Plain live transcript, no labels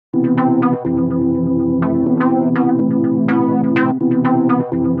So,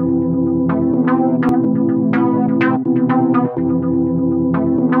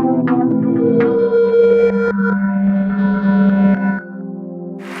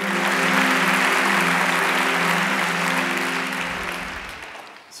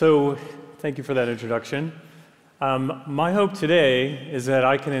 thank you for that introduction. My hope today is that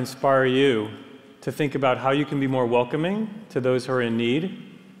I can inspire you to think about how you can be more welcoming to those who are in need,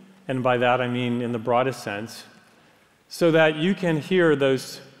 and by that I mean in the broadest sense, so that you can hear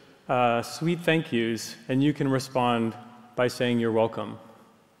those sweet thank yous and you can respond by saying you're welcome.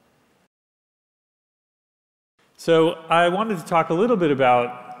 So I wanted to talk a little bit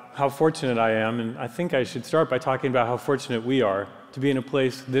about how fortunate I am, and I think I should start by talking about how fortunate we are to be in a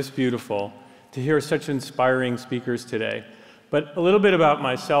place this beautiful, to hear such inspiring speakers today. But a little bit about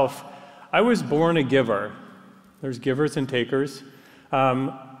myself. I was born a giver. There's givers and takers.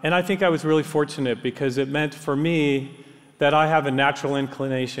 And I think I was really fortunate because it meant for me that I have a natural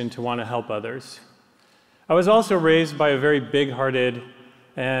inclination to want to help others. I was also raised by a very big-hearted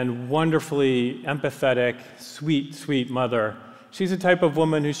and wonderfully empathetic, sweet, sweet mother. She's the type of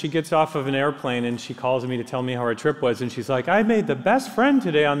woman who she gets off of an airplane and she calls me to tell me how her trip was, and she's like, I made the best friend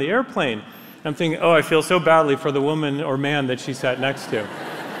today on the airplane. And I'm thinking, oh, I feel so badly for the woman or man that she sat next to.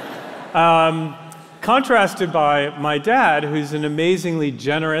 Contrasted by my dad, who's an amazingly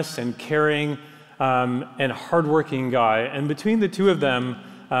generous and caring and hardworking guy. And between the two of them,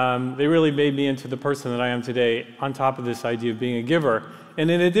 they really made me into the person that I am today, on top of this idea of being a giver.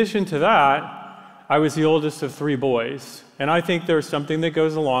 And in addition to that, I was the oldest of 3 boys. And I think there's something that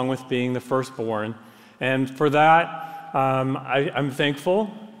goes along with being the firstborn. And for that, I'm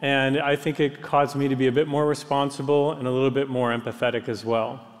thankful. And I think it caused me to be a bit more responsible and a little bit more empathetic as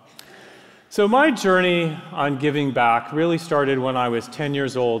well. So my journey on giving back really started when I was 10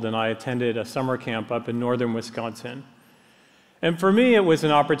 years old and I attended a summer camp up in northern Wisconsin. And for me, it was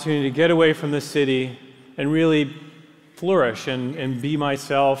an opportunity to get away from the city and really flourish and be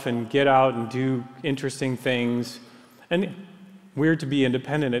myself and get out and do interesting things. And weird to be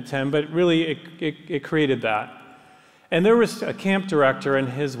independent at 10, but really it created that. And there was a camp director and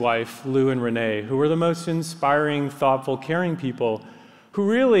his wife, Lou and Renee, who were the most inspiring, thoughtful, caring people who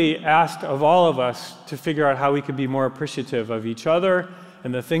really asked of all of us to figure out how we could be more appreciative of each other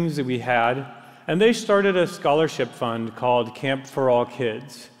and the things that we had. And they started a scholarship fund called Camp for All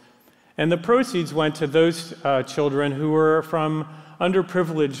Kids. And the proceeds went to those children who were from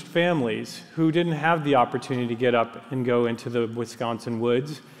underprivileged families who didn't have the opportunity to get up and go into the Wisconsin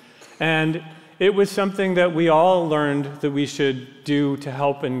woods. And it was something that we all learned that we should do to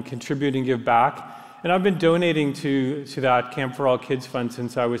help and contribute and give back. And I've been donating to that Camp for All Kids Fund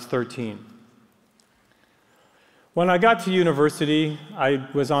since I was 13. When I got to university, I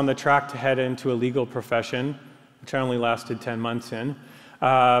was on the track to head into a legal profession, which I only lasted 10 months in.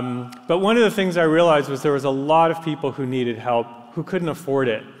 But one of the things I realized was there was a lot of people who needed help who couldn't afford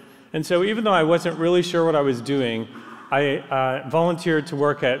it. And so even though I wasn't really sure what I was doing, I volunteered to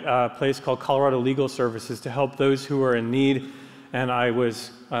work at a place called Colorado Legal Services to help those who were in need. And I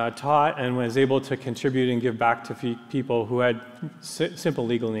was taught and was able to contribute and give back to people who had simple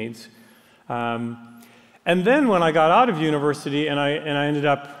legal needs. And then when I got out of university and I ended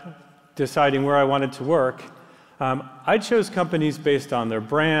up deciding where I wanted to work, I chose companies based on their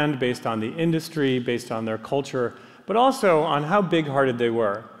brand, based on the industry, based on their culture, but also on how big-hearted they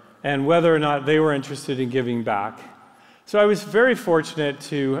were and whether or not they were interested in giving back. So I was very fortunate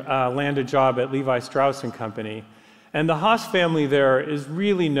to land a job at Levi Strauss & Company. And the Haas family there is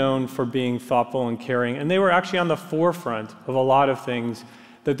really known for being thoughtful and caring, and they were actually on the forefront of a lot of things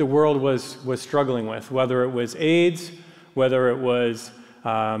that the world was struggling with, whether it was AIDS, whether it was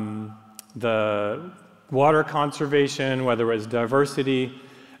the water conservation, whether it was diversity.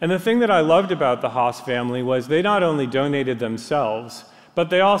 And the thing that I loved about the Haas family was they not only donated themselves, but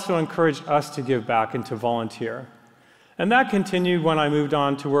they also encouraged us to give back and to volunteer. And that continued when I moved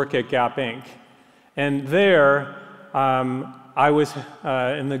on to work at Gap Inc. And there, I was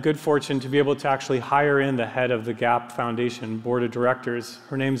in the good fortune to be able to actually hire in the head of the Gap Foundation board of directors.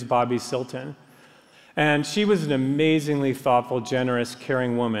 Her name's Bobby Silton. And she was an amazingly thoughtful, generous,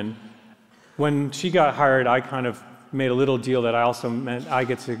 caring woman. When she got hired, I kind of made a little deal that I also meant I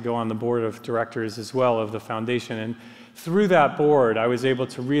get to go on the board of directors as well of the foundation. And through that board, I was able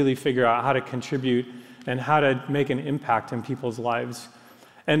to really figure out how to contribute and how to make an impact in people's lives.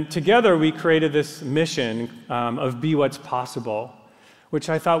 And together, we created this mission of Be What's Possible, which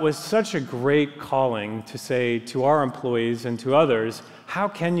I thought was such a great calling to say to our employees and to others, how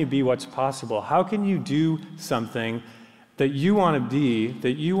can you be what's possible? How can you do something that you want to be,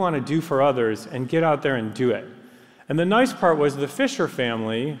 that you want to do for others, and get out there and do it. And the nice part was the Fisher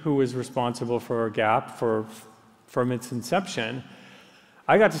family, who was responsible for Gap from its inception.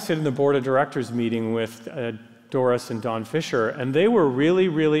 I got to sit in the board of directors meeting with Doris and Don Fisher, and they were really,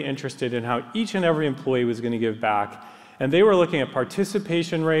 really interested in how each and every employee was going to give back. And they were looking at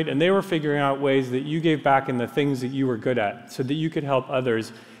participation rate, and they were figuring out ways that you gave back in the things that you were good at, so that you could help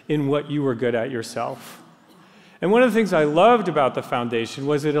others in what you were good at yourself. And one of the things I loved about the foundation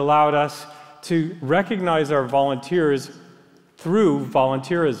was it allowed us to recognize our volunteers through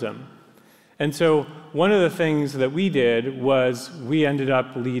volunteerism. And so one of the things that we did was we ended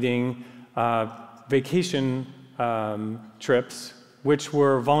up leading vacation trips, which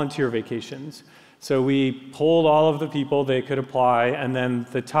were volunteer vacations. So we polled all of the people they could apply, and then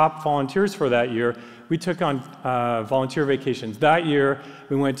the top volunteers for that year, we took on volunteer vacations. That year,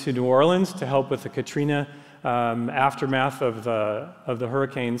 we went to New Orleans to help with the Katrina aftermath of the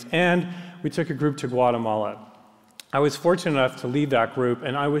hurricanes, and we took a group to Guatemala. I was fortunate enough to lead that group,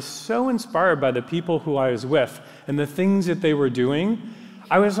 and I was so inspired by the people who I was with and the things that they were doing.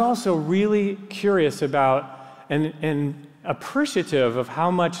 I was also really curious about and appreciative of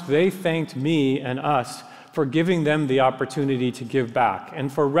how much they thanked me and us for giving them the opportunity to give back,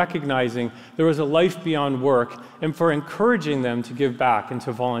 and for recognizing there was a life beyond work, and for encouraging them to give back and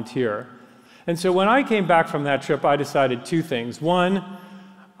to volunteer. And so when I came back from that trip, I decided two things. One,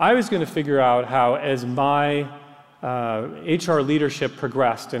 I was going to figure out how, as my HR leadership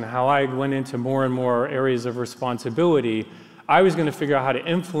progressed and how I went into more and more areas of responsibility, I was going to figure out how to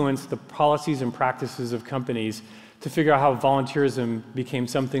influence the policies and practices of companies to figure out how volunteerism became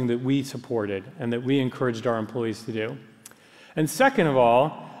something that we supported and that we encouraged our employees to do. And second of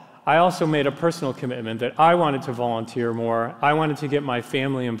all, I also made a personal commitment that I wanted to volunteer more. I wanted to get my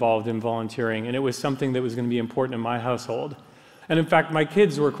family involved in volunteering, and it was something that was going to be important in my household. And in fact, my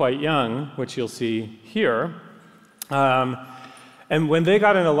kids were quite young, which you'll see here. And when they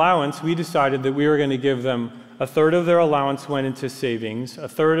got an allowance, we decided that we were going to give them a third of their allowance went into savings, a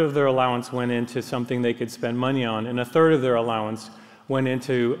third of their allowance went into something they could spend money on, and a third of their allowance went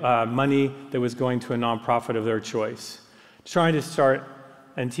into money that was going to a nonprofit of their choice, trying to start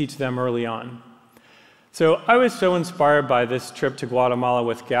and teach them early on. So I was so inspired by this trip to Guatemala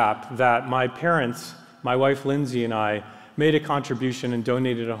with Gap that my parents, my wife Lindsay and I, made a contribution and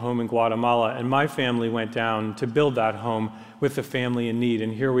donated a home in Guatemala, and my family went down to build that home with the family in need,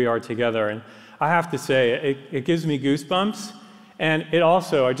 and here we are together. And I have to say, it gives me goosebumps, and it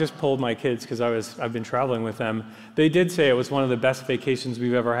also, I just pulled my kids because I've been traveling with them. They did say it was one of the best vacations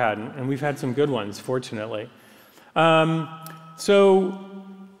we've ever had, and we've had some good ones, fortunately. So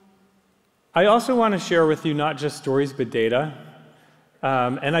I also want to share with you not just stories, but data.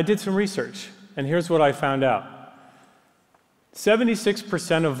 And I did some research, and here's what I found out.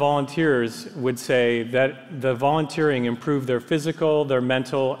 76% of volunteers would say that the volunteering improved their physical, their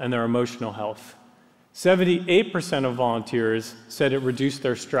mental, and their emotional health. 78% of volunteers said it reduced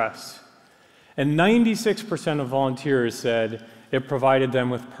their stress. And 96% of volunteers said it provided them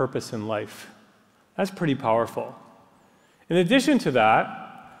with purpose in life. That's pretty powerful. In addition to that,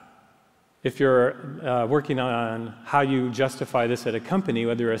 if you're working on how you justify this at a company,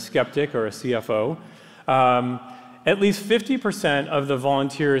 whether you're a skeptic or a CFO, at least 50% of the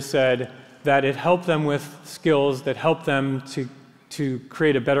volunteers said that it helped them with skills that helped them to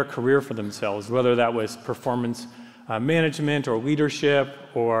create a better career for themselves, whether that was performance management or leadership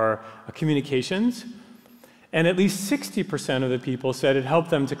or communications. And at least 60% of the people said it helped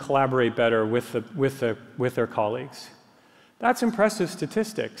them to collaborate better with their colleagues. That's impressive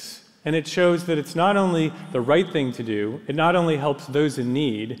statistics. And it shows that it's not only the right thing to do, it not only helps those in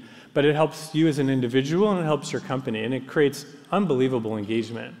need, but it helps you as an individual and it helps your company, and it creates unbelievable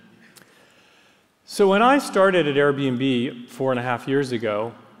engagement. So when I started at Airbnb 4.5 years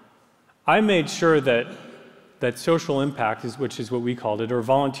ago, I made sure that social impact, which is what we called it, or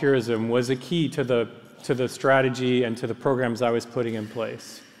volunteerism, was a key to the strategy and to the programs I was putting in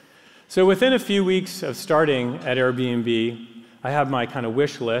place. So within a few weeks of starting at Airbnb, I had my kind of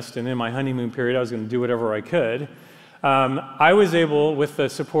wish list, and in my honeymoon period, I was going to do whatever I could. I was able, with the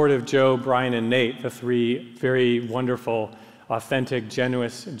support of Joe, Brian, and Nate, the three very wonderful, authentic,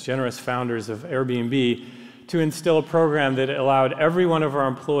 generous founders of Airbnb, to instill a program that allowed every one of our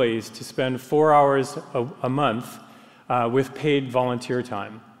employees to spend 4 hours a month with paid volunteer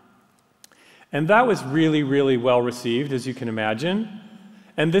time. And that was really, really well received, as you can imagine.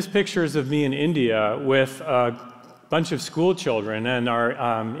 And this picture is of me in India with a bunch of school children and our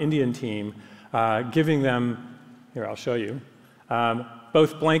Indian team, giving them, here, I'll show you,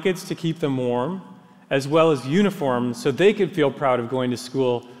 both blankets to keep them warm, as well as uniforms so they could feel proud of going to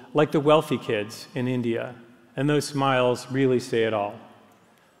school like the wealthy kids in India. And those smiles really say it all.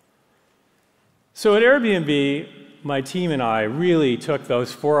 So at Airbnb, my team and I really took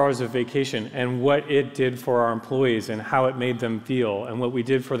those 4 hours of vacation and what it did for our employees and how it made them feel and what we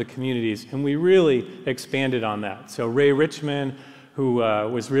did for the communities, and we really expanded on that. So Ray Richmond, who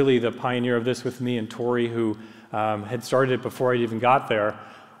was really the pioneer of this with me, and Tori, who had started it before I even got there,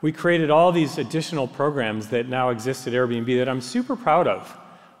 we created all these additional programs that now exist at Airbnb that I'm super proud of.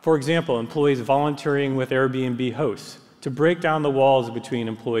 For example, employees volunteering with Airbnb hosts to break down the walls between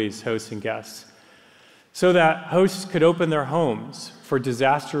employees, hosts, and guests, so that hosts could open their homes for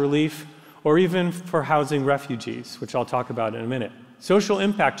disaster relief or even for housing refugees, which I'll talk about in a minute. Social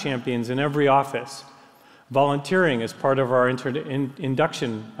impact champions in every office, volunteering as part of our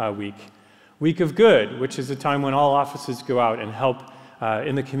induction week. Week of Good, which is a time when all offices go out and help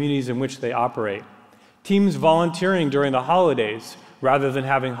in the communities in which they operate. Teams volunteering during the holidays rather than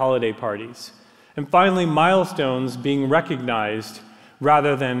having holiday parties. And finally, milestones being recognized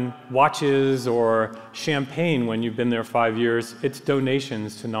rather than watches or champagne when you've been there 5 years. It's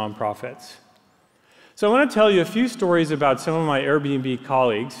donations to nonprofits. So I want to tell you a few stories about some of my Airbnb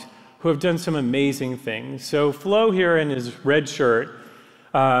colleagues who have done some amazing things. So Flo here in his red shirt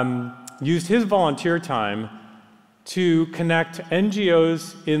used his volunteer time to connect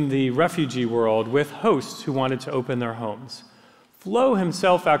NGOs in the refugee world with hosts who wanted to open their homes. Flo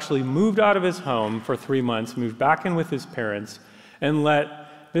himself actually moved out of his home for 3 months, moved back in with his parents, and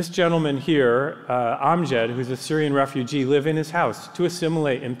let this gentleman here, Amjad, who's a Syrian refugee, live in his house to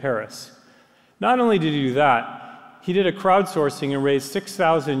assimilate in Paris. Not only did he do that, he did a crowdsourcing and raised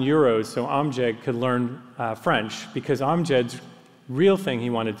 6,000 euros so Amjad could learn French, because Amjad's real thing he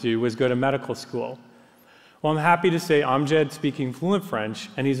wanted to do was go to medical school. Well, I'm happy to say Amjad's speaking fluent French,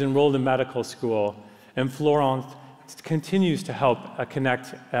 and he's enrolled in medical school, and Florent continues to help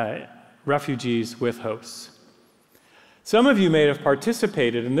connect refugees with hosts. Some of you may have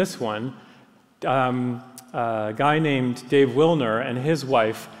participated in this one. A guy named Dave Wilner and his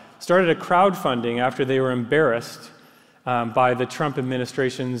wife started a crowdfunding after they were embarrassed by the Trump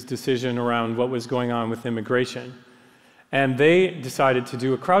administration's decision around what was going on with immigration. And they decided to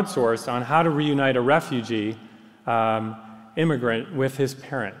do a crowdsource on how to reunite a refugee immigrant with his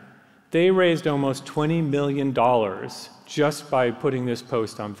parent. They raised almost $20 million just by putting this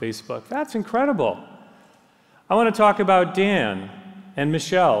post on Facebook. That's incredible. I want to talk about Dan and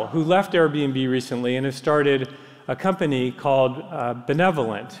Michelle, who left Airbnb recently and have started a company called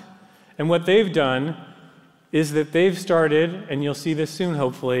Benevolent. And what they've done is that they've started, and you'll see this soon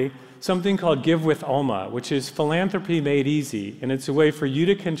hopefully, something called Give with Alma, which is philanthropy made easy. And it's a way for you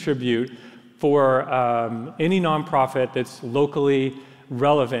to contribute for any nonprofit that's locally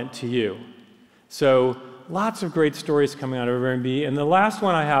relevant to you. So lots of great stories coming out of Airbnb. And the last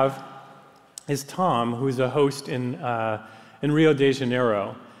one I have is Tom, who's a host in Rio de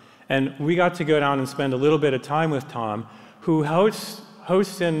Janeiro. And we got to go down and spend a little bit of time with Tom, who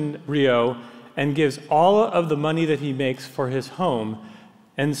hosts in Rio and gives all of the money that he makes for his home,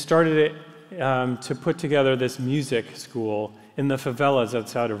 and started it to put together this music school in the favelas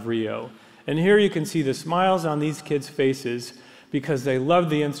outside of Rio. And here you can see the smiles on these kids' faces because they love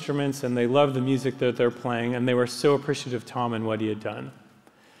the instruments and they love the music that they're playing, and they were so appreciative of Tom and what he had done.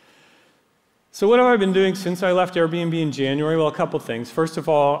 So what have I been doing since I left Airbnb in January? Well, a couple things. First of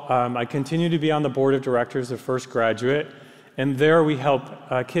all, I continue to be on the board of directors of First Graduate, and there we help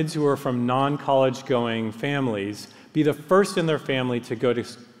kids who are from non-college going families be the first in their family to go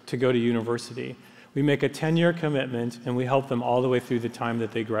to university. We make a 10-year commitment, and we help them all the way through the time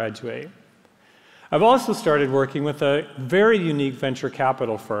that they graduate. I've also started working with a very unique venture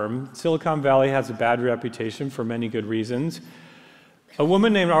capital firm. Silicon Valley has a bad reputation for many good reasons. A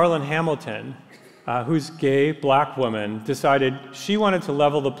woman named Arlen Hamilton, who's a gay, black woman, decided she wanted to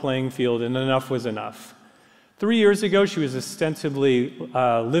level the playing field, and enough was enough. 3 years ago, she was ostensibly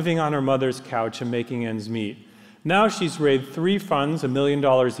living on her mother's couch and making ends meet. Now she's raised 3 funds, $1 million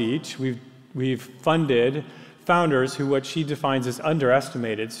each. We've funded founders who what she defines as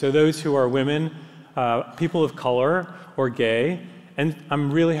underestimated, so those who are women, people of color, or gay. And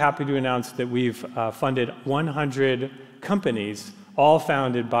I'm really happy to announce that we've funded 100 companies, all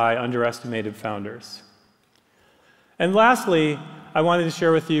founded by underestimated founders. And lastly, I wanted to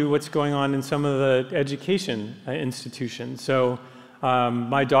share with you what's going on in some of the education institutions. So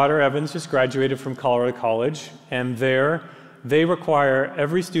my daughter Evans just graduated from Colorado College, and there they require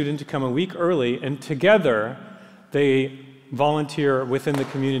every student to come a week early, and together they volunteer within the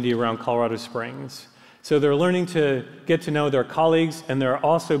community around Colorado Springs. So they're learning to get to know their colleagues, and they're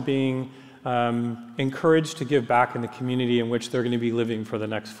also being encouraged to give back in the community in which they're going to be living for the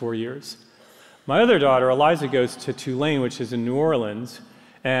next 4 years. My other daughter, Eliza, goes to Tulane, which is in New Orleans.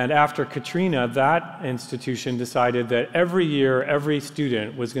 And after Katrina, that institution decided that every year, every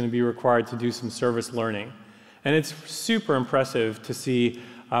student was going to be required to do some service learning. And it's super impressive to see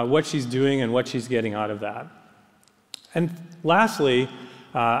what she's doing and what she's getting out of that. And lastly,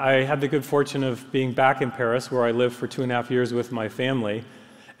 I had the good fortune of being back in Paris, where I lived for 2.5 years with my family.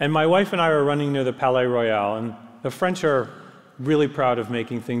 And my wife and I were running near the Palais Royal. And the French are really proud of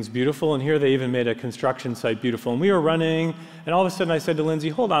making things beautiful, and here they even made a construction site beautiful. And we were running, and all of a sudden I said to Lindsay,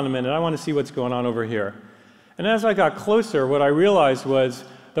 hold on a minute, I want to see what's going on over here. And as I got closer, what I realized was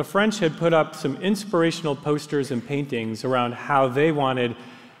the French had put up some inspirational posters and paintings around how they wanted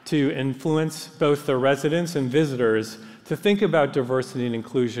to influence both the residents and visitors to think about diversity and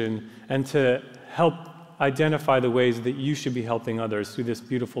inclusion and to help identify the ways that you should be helping others through this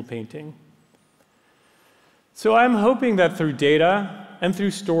beautiful painting. So I'm hoping that through data and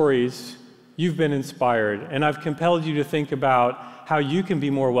through stories, you've been inspired, and I've compelled you to think about how you can be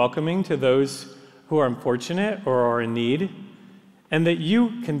more welcoming to those who are unfortunate or are in need, and that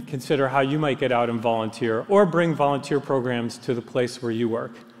you can consider how you might get out and volunteer or bring volunteer programs to the place where you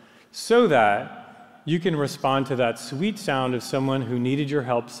work, so that you can respond to that sweet sound of someone who needed your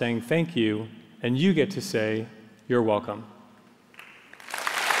help saying thank you, and you get to say, you're welcome.